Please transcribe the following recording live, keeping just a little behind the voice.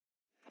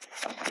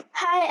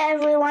Hi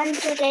everyone,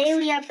 today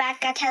we are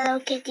back at Hello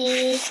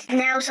Kitty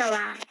Nail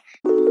Salon.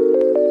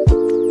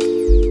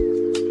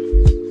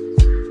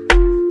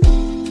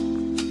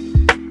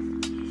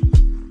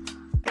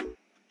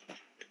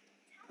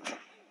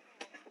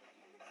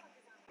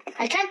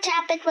 I can't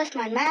tap it with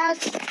my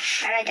mouth.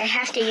 Alright, I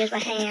have to use my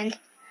hand.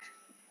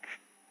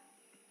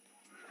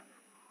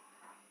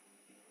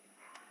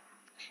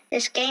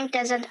 This game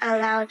doesn't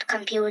allow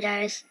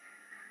computers.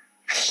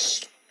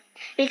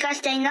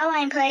 Because they know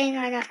I'm playing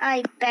on an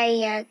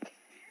iPad.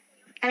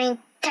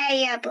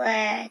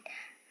 Tablet.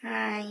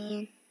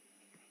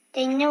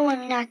 They know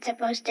I'm not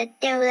supposed to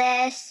do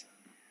this.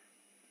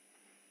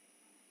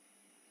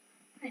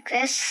 Like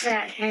this.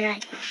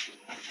 Alright.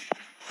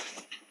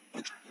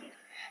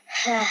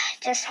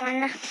 Just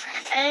wanna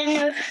earn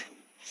a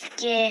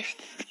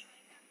gift.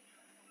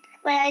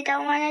 But I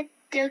don't wanna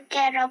do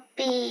get a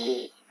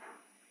B.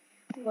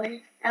 What?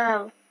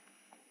 Oh.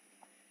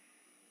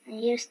 I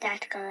used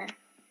that color.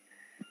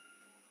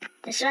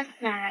 This one?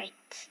 Not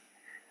right.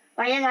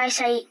 Why did I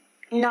say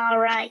not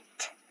right?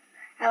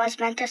 I was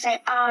meant to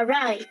say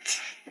alright.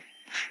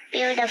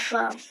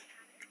 Beautiful.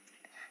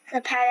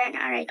 The pattern,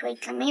 alright,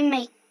 wait, let me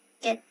make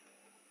it.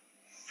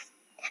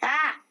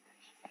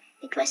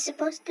 It was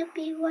supposed to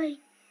be white.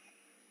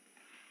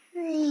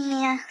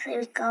 Yeah, there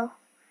we go.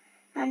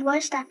 And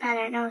where's that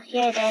pattern? Oh,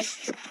 here it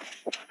is.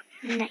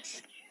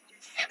 Nice.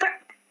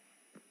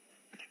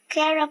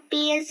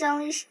 Carrot-B is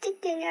only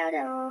sticking out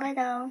a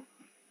little.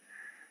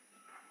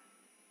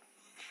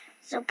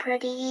 So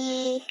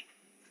pretty.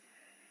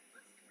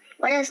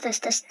 What is this?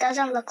 This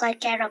doesn't look like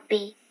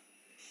Carrot-B.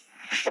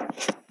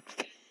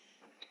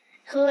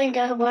 Who in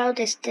the world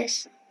is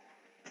this?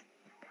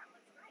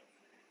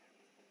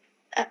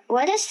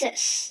 What is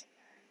this?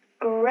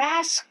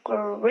 Grass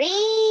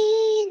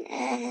green.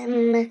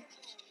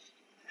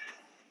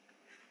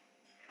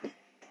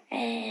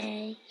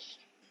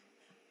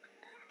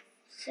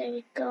 So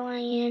we're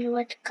going in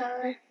what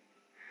color?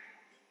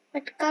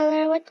 What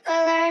color? What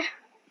color?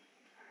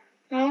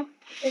 No,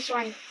 this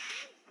one.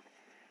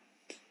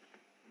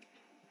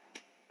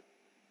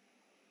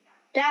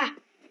 There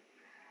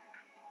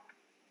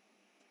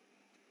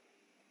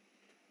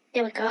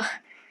we go.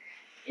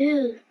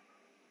 Ooh.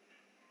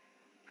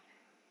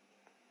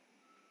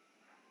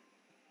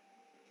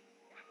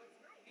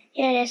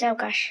 Here it is, oh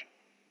gosh.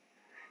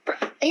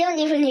 You don't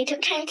even need to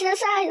turn to the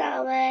side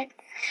of it.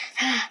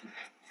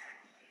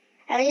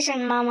 At least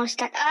I'm almost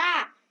done.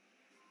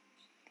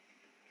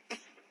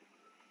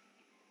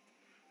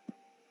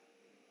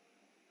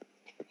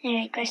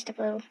 Alright, press the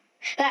blue.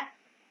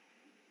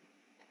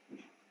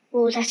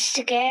 Ooh, that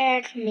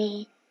scared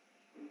me.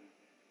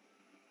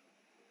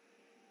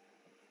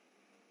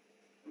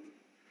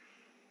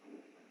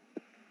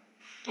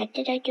 What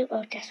did I do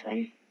about this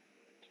one?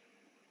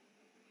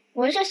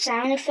 Where's the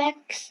sound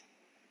effects?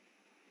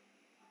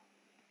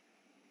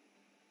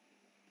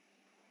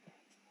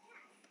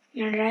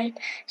 Alright,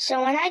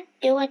 so when I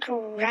do it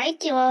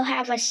right, you will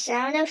have a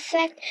sound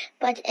effect,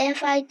 but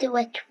if I do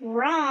it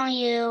wrong,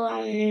 you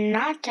will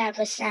not have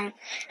a sound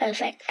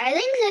effect. I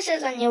think this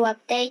is a new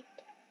update.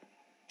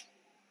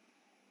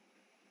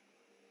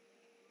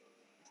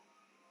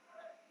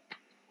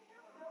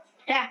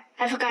 Yeah,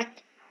 I forgot.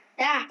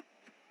 Yeah,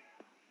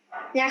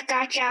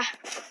 gotcha.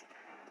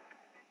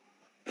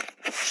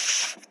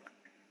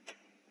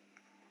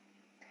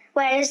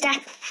 Where is that?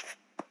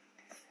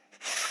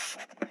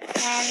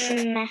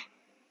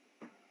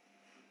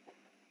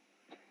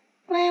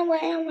 Where?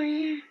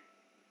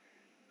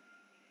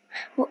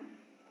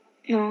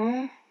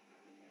 No.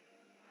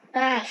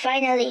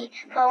 Finally,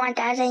 for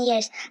 1,000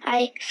 years,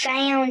 I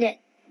found it.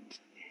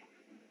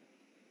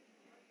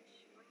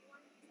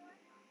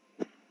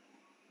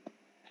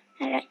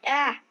 Alright,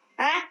 I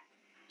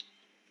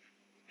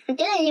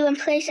didn't even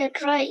place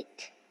it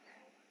right.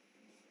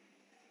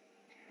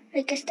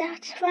 I guess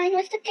that's fine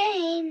with the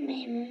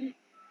game.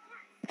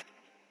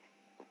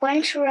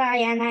 One try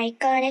and I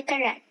got it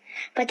correct.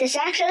 But this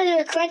actually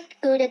looks like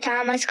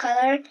Gudetama's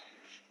color.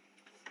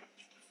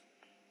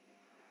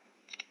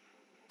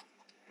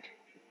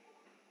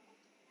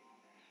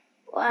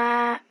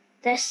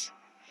 This.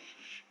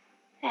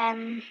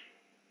 Let's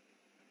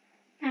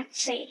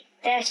see.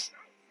 This.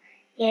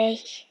 Yay.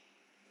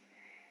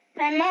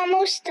 I'm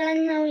almost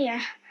done. Oh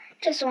yeah.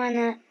 Just want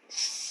a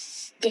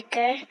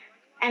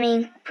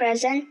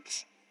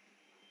present.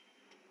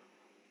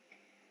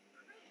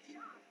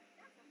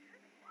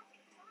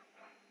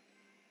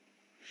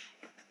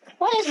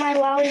 Why is my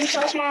volume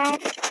so small?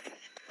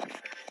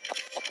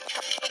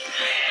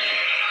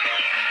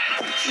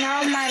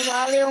 No, my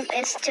volume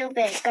is too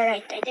big.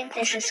 Alright, I think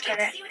this is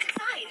correct.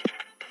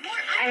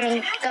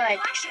 Good.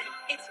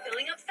 It's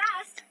filling up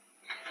fast.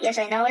 Yes,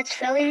 I know it's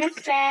filling up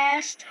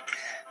fast.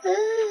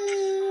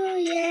 Ooh,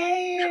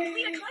 yeah.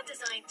 Complete a club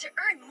design to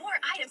earn more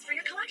items for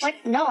your collection.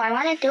 What? No, I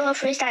want to do a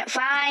freestyle.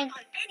 Fine.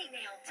 On any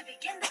nail to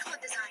begin the club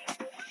design.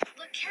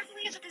 Look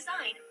carefully at the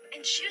design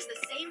and choose the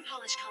same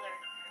polish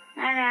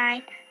color.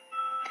 Alright.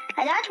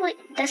 I thought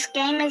this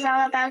game is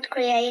all about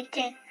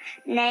creating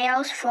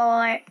nails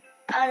for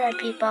other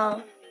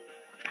people,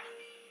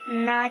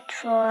 not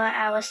for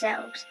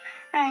ourselves.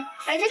 Alright,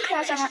 I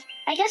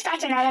guess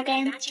that's another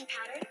game. Matching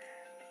pattern?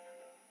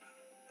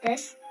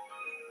 This.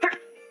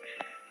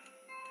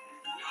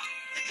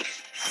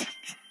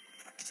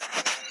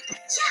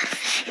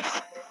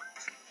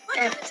 What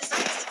kind of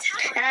designs to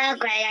tackle? Oh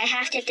great, I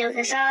have to do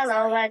this all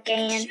over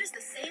again. Choose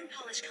the same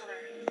polish color.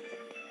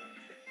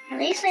 At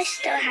least I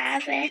still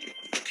have it.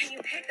 Can you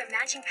pick the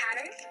matching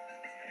pattern?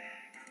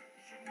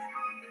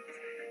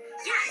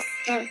 Yes!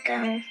 There we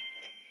go.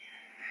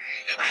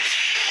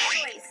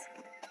 Choice.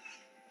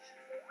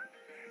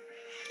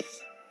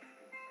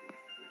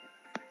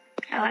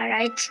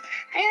 Alright,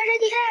 I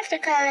already have the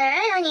color.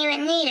 I don't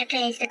even need to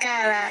change the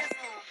color. Beautiful.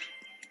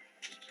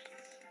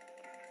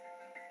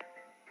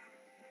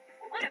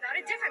 What about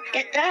a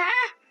different pattern?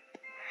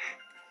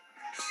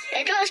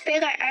 It was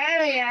bigger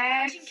earlier.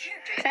 Matching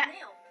character to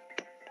nail.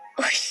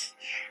 Oops,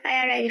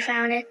 I already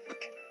found it.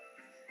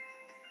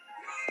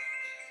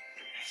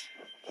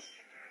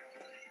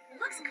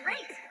 Looks great.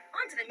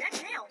 On to the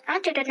next nail.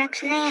 On to the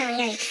next nail,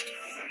 yay.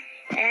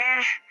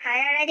 Yeah, I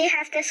already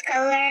have this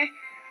color.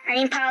 I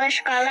mean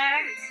polish color.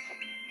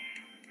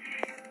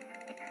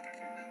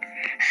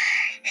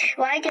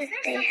 Why do Is there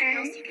they something have?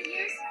 else you could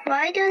use?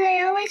 Why do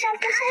they always have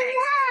the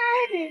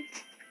same one?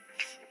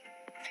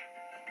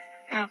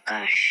 Oh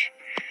gosh.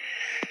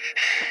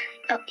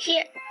 Oh,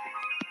 here.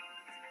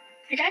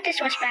 I thought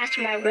this was past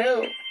my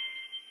room.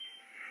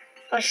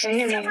 Or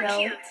cinnamon Super roll.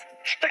 cute.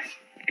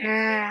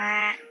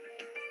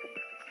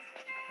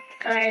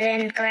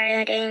 Coloring.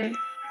 Stylish.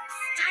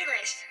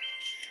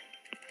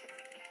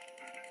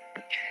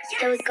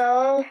 There we Yes.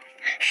 go.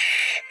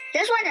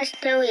 This one is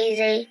too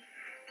easy.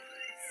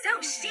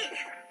 So chic.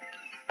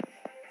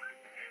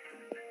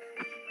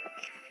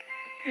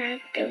 There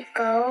we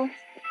go.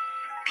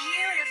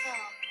 Beautiful.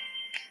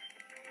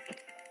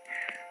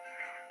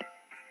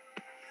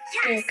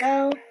 There we Yes.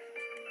 go.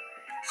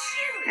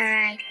 Cute.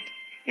 Alright.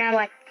 Now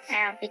what?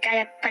 Now we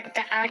gotta put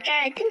the outer.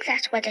 I think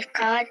that's what it's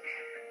called.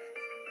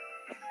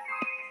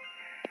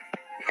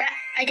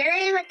 I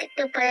didn't even get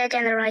to put it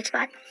in the right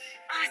spot.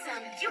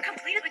 Awesome. You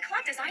completed the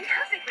club design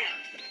perfectly.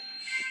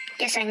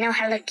 Yes, I know,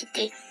 Hello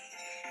Kitty.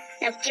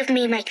 Now give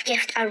me my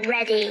gift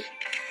already.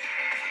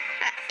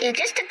 You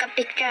just took a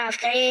picture of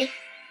 3.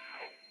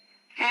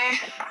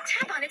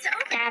 Tap on it to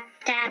open. Tap,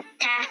 tap,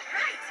 tap.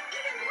 Right.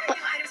 Even more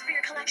new items for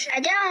your collection. I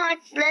don't want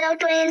little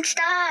twin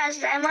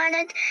stars. I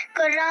wanted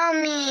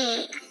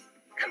Kuromi.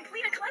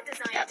 Complete a club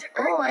design to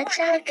Oh, earn more. it's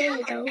Tap okay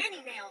on though.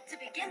 any nail to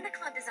begin the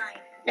club design.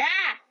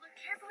 Ah, Look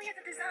carefully at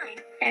the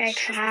design. that's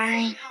Choose the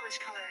fine. same polish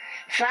color.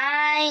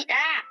 Fine.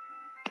 Ah,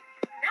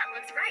 That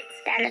looks right.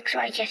 that looks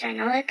right. Yes, I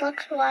know it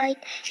looks right.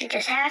 You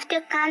just have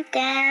to count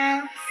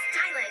down.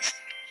 Stylish.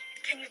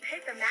 Can you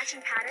pick the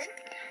matching pattern?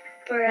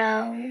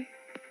 Bro.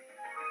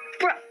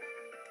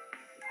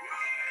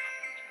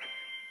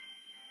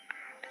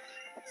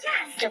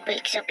 Yes. So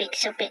big, so big,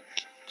 so big.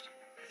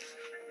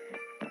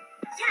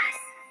 Yes.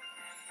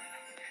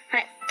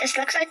 Right, this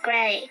looks like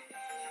gray.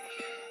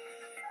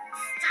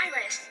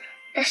 Stylish.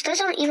 This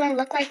doesn't even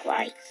look like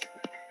white.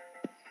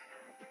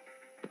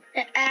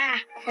 Ah,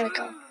 there we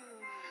go. Ooh.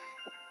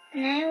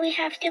 Now we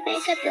have to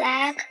make it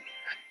black.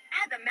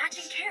 Add the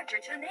matching character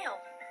to the nail.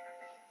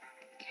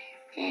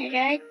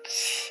 Alright.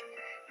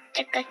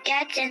 Chicka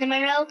cat,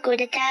 cinnamon roll,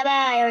 Kudetaba,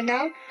 I don't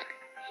know.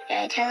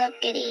 Right, Hello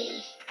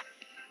Kitty.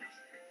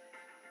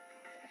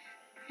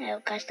 Oh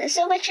gosh, there's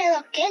so much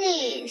Hello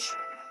Kitties.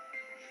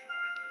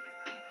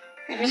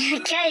 I mean, I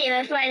can't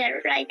even find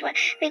the right one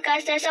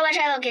because there's so much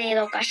Hello Kitty.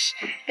 Oh gosh,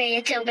 maybe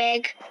it's too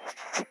big.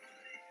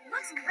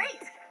 Looks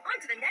great. On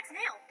to the next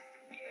nail.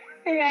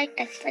 Alright,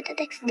 that's for the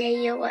next day.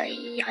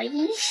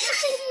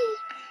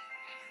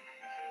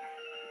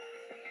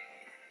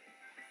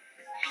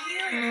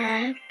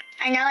 Beautiful.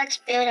 I know it's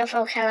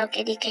beautiful, Hello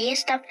Kitty. Can you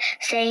stop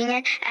saying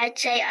it? I'd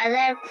say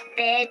other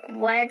big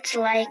words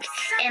like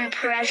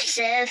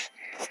impressive,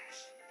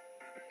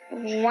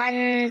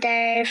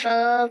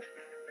 wonderful.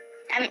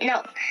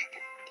 No.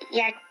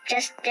 Yeah,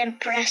 just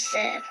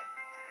impressive.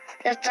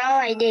 That's all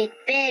I need.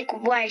 Big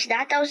words,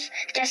 not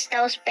just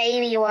those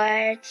baby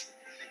words.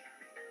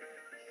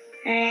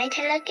 Alright,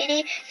 Hello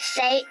Kitty,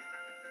 say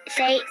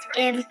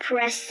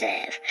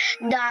impressive,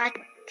 not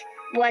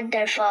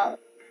wonderful.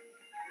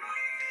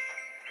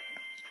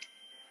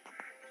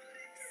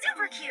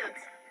 Super cute.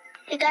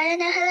 You got it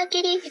now, Hello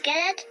Kitty? You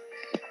get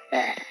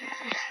it?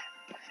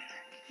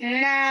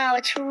 No,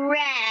 it's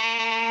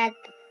red.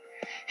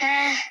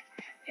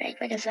 Right,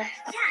 what is that?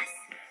 Yes.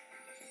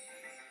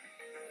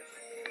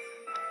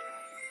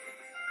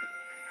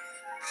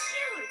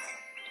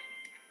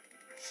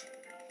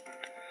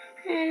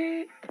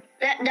 Cute.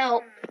 No,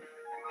 Are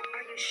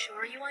you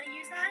sure you want to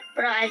use that?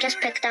 bro, I just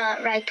picked the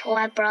right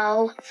one,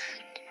 bro.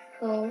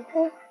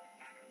 Oh.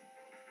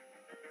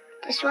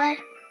 This one?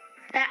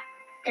 Ah,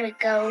 there we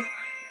go.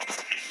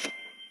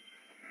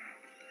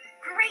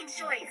 Great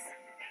choice.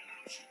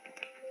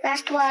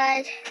 Last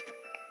one.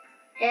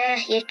 Yeah,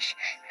 you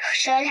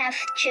should have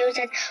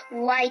chosen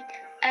white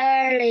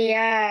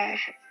earlier.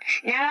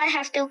 Now I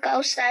have to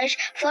go search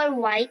for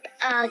white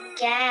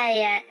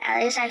again.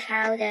 At least I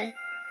found it.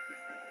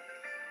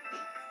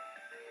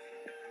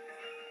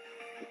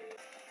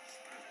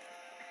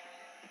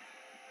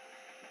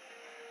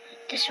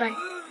 This one.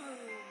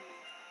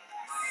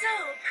 So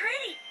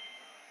pretty.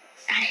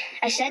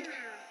 I said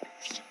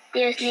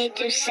you need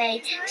to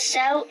say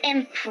so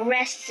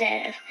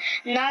impressive,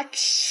 not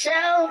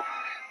so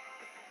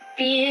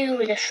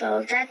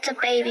beautiful. That's a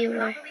baby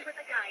word. Properly with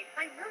a guide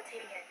by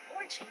rotating it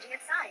or changing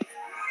its size.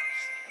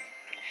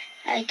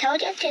 I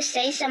told you to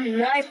say some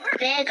more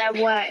bigger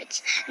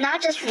words,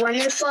 not just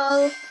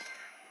wonderful,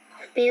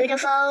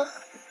 beautiful.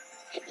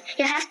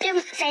 You have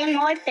to say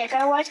more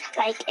bigger words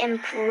like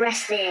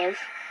impressive.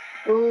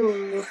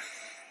 Ooh.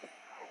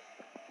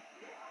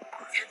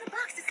 Tap the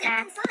box to see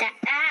That, what's inside.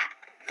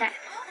 that.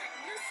 All that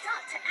new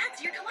stuff to add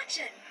to your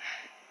collection.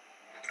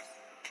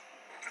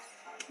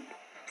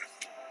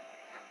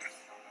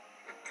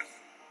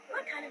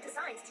 What kind of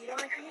designs do you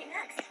want to create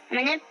next?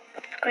 I'm gonna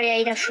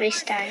create a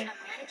freestyle. A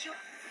manicure?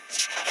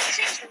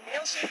 Change the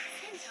nail shape,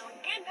 skin tone,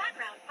 and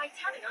background by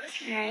tapping on the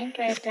screen. Right,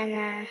 we're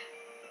gonna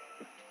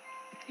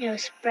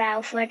use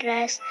brow for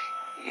this.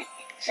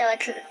 So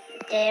it's,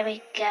 there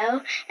we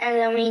go. And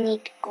then we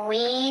need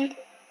green.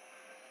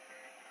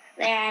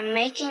 There, I'm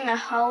making a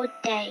whole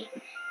day.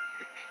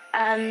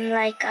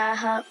 Like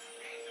a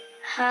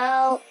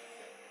whole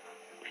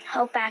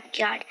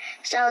backyard.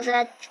 So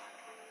that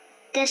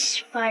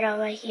this part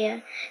over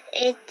here,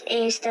 it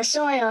is the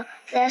soil.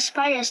 This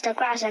part is the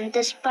grass, and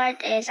this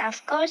part is,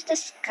 of course, the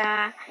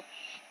sky.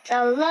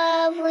 The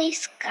lovely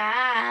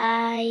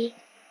sky.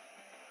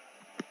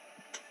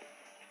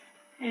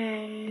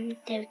 There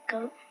we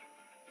go.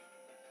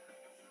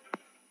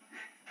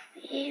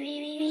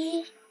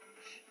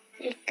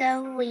 We're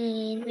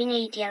going. We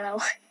need yellow.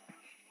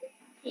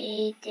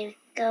 There we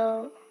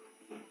go.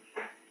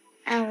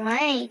 And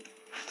white.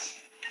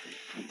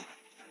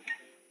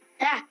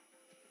 Ah!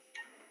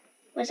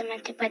 Wasn't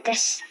meant to put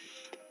this.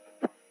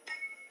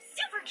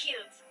 Super cute.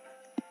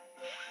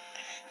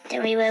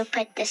 Then we will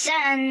put the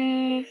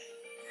sun.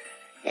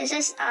 This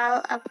is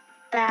all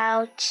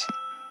about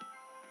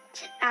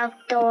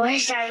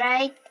outdoors,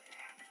 alright?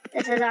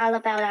 This is all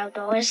about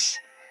outdoors.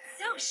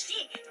 So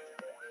chic.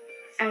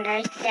 And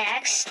right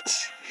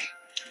next,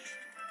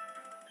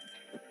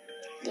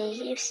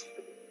 leaves.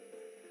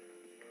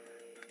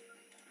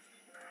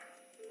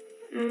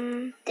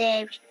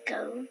 There we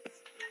go.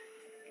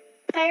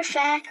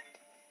 Perfect.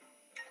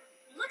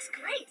 Looks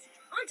great.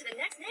 On to the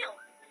next nail.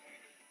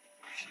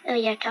 Oh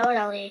yeah,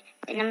 totally.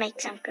 Gonna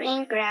make some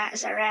green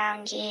grass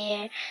around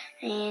here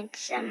and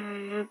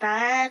some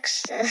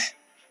boxes.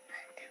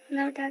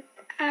 No, that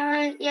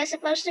you're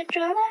supposed to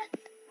draw that.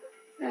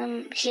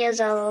 Here's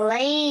a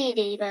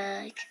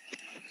ladybug.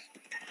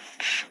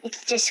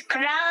 It's just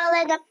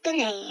crawling up the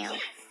nail.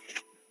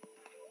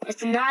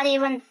 It's not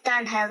even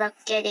done, Hello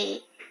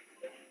Kitty.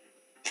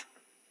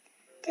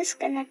 Just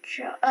gonna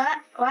draw.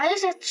 Why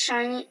is it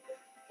shiny?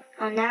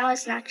 Oh, now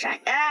it's not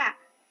shiny. Ah!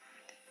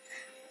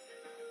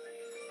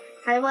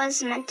 I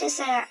was meant to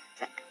say that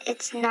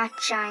it's not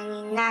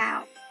shiny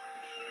now.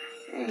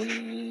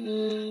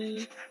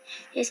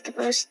 Here's the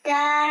blue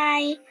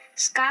sky.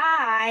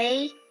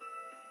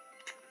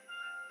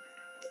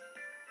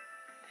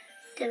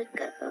 There we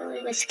go.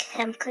 With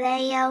some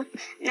clay out.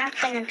 Not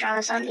gonna draw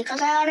the sun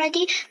because I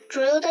already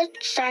drew the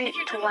sun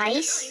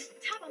twice.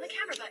 Tap on the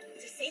camera button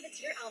to save it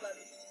to your album.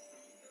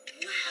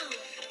 Wow,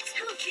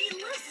 Hello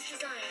Kitty loves this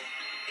design.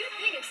 Good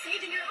thing it's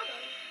saved in your album.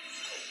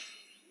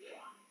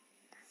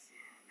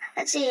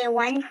 Let's see.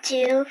 1,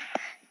 2,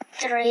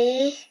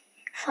 3,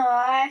 4,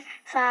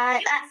 5.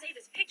 You can save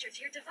this picture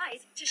to your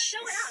device to show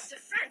it off to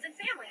friends and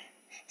family.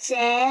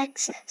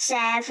 6,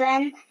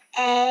 7,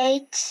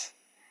 8,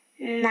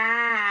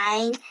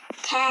 9,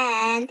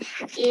 10,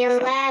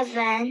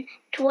 11,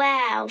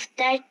 12,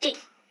 13,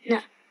 no,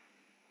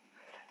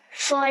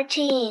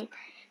 14,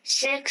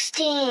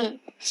 16,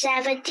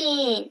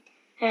 17.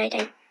 Alright,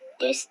 I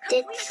just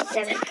did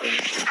 17. Begin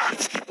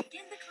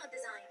the club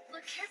design.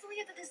 Look carefully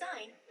at the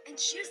design and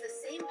choose the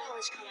same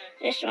polish color.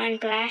 This one,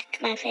 black,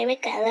 my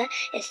favorite color,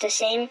 is the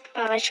same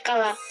polish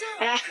color. So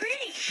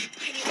pretty.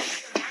 Can you make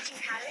the matching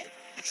pattern?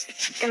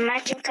 The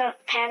matching color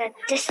pattern,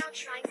 How this, about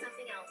trying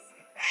something else?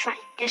 fine,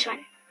 this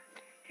one.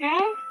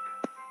 No?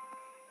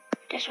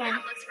 This one.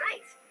 That looks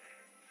right.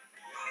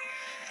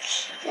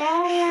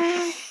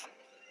 Yeah.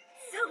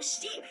 So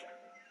chic.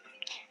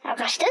 Oh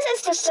gosh, this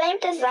is the same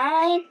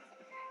design.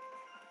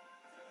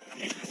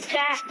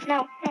 Ah,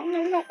 no,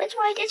 it's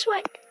white, it's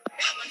white.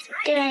 That looks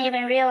right. Didn't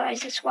even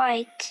realize it's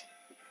white.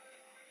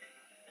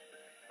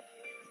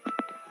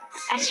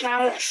 I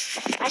smell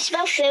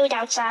food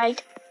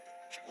outside.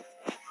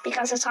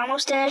 Because it's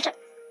almost dinner time.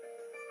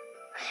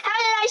 How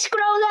did I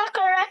scroll that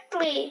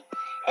correctly?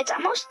 It's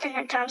almost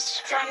dinner time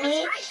for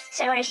me,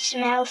 so I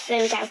smell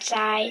food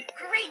outside.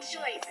 Great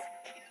choice.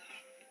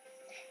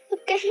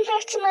 Getting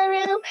back to my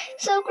room,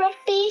 so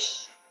grumpy.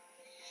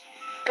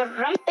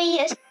 Grumpy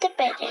is the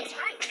better. That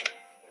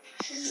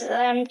looks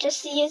right.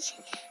 Just use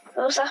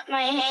goes off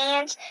my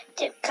hands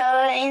to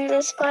color in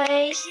this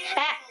place.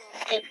 Ah!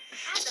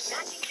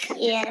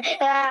 Yeah.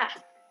 Ah!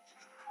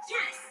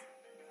 Yes.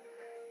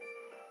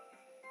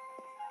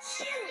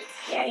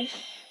 Okay.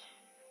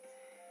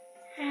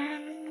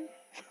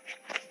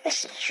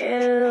 That's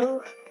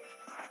true.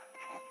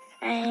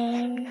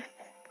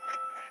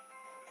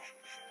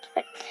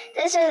 But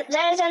there's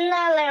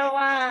another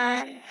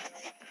one.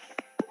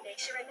 Make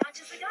sure it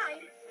matches the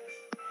guide.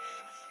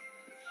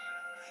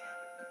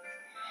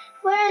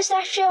 Where is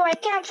that shoe? I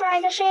can't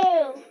find the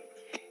shoe.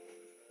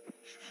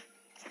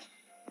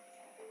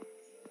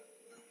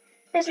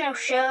 There's no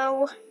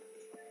shoe.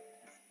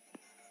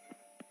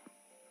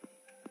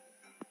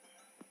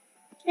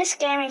 This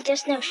game,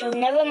 there's no shoe.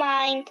 Never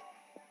mind.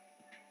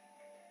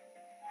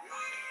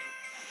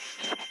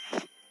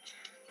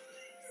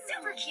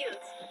 Super cute.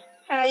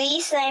 At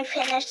least I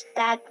finished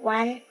that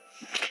one.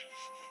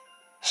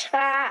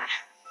 Ah!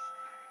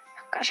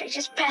 Gosh, I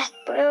just pressed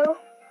blue.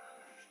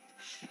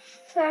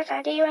 Thought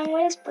I even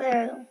was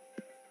blue.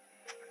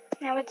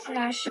 No, it's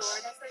not. Sure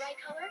that's the right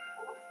color?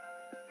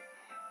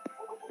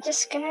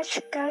 Just gonna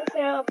go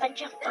through a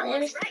bunch of That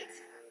blues. looks right.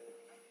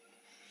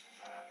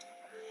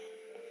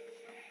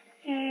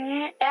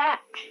 Ah!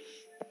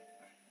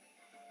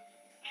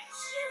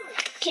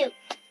 Cute. Cute.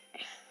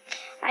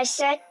 I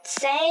said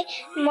say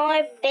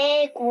more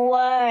big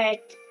word.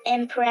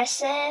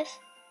 Impressive.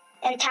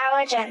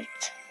 Intelligent.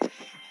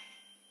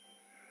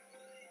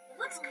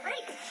 Looks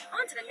great.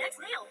 On to the next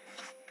nail.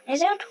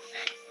 Isn't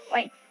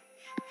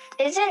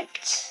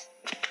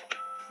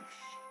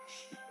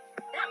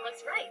That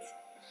looks right.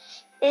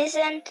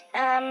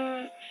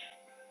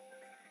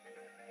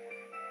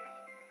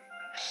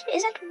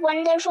 Isn't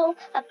wonderful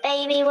a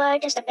baby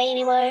word, just a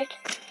baby word?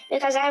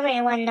 Because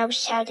everyone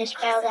knows how to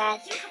spell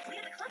that. You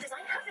completed the club design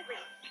perfectly.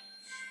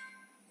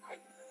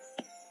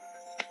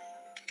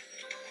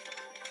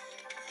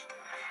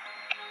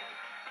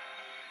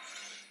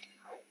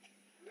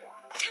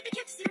 Tap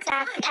again to see what's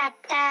Tap, behind. tap,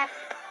 tap.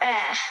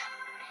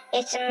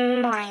 It's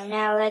my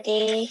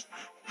melody.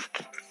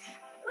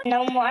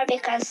 No more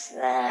because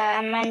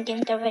I'm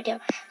ending the video.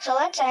 So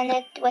let's end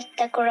it with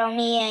the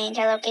Kuromi and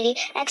Hello Kitty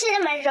and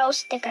Cinnamon Roll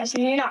stickers,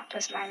 not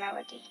with my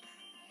melody.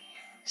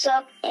 So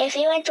if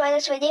you enjoyed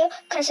this video,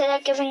 consider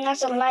giving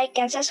us a like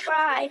and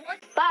subscribe.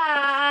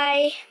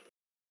 Bye!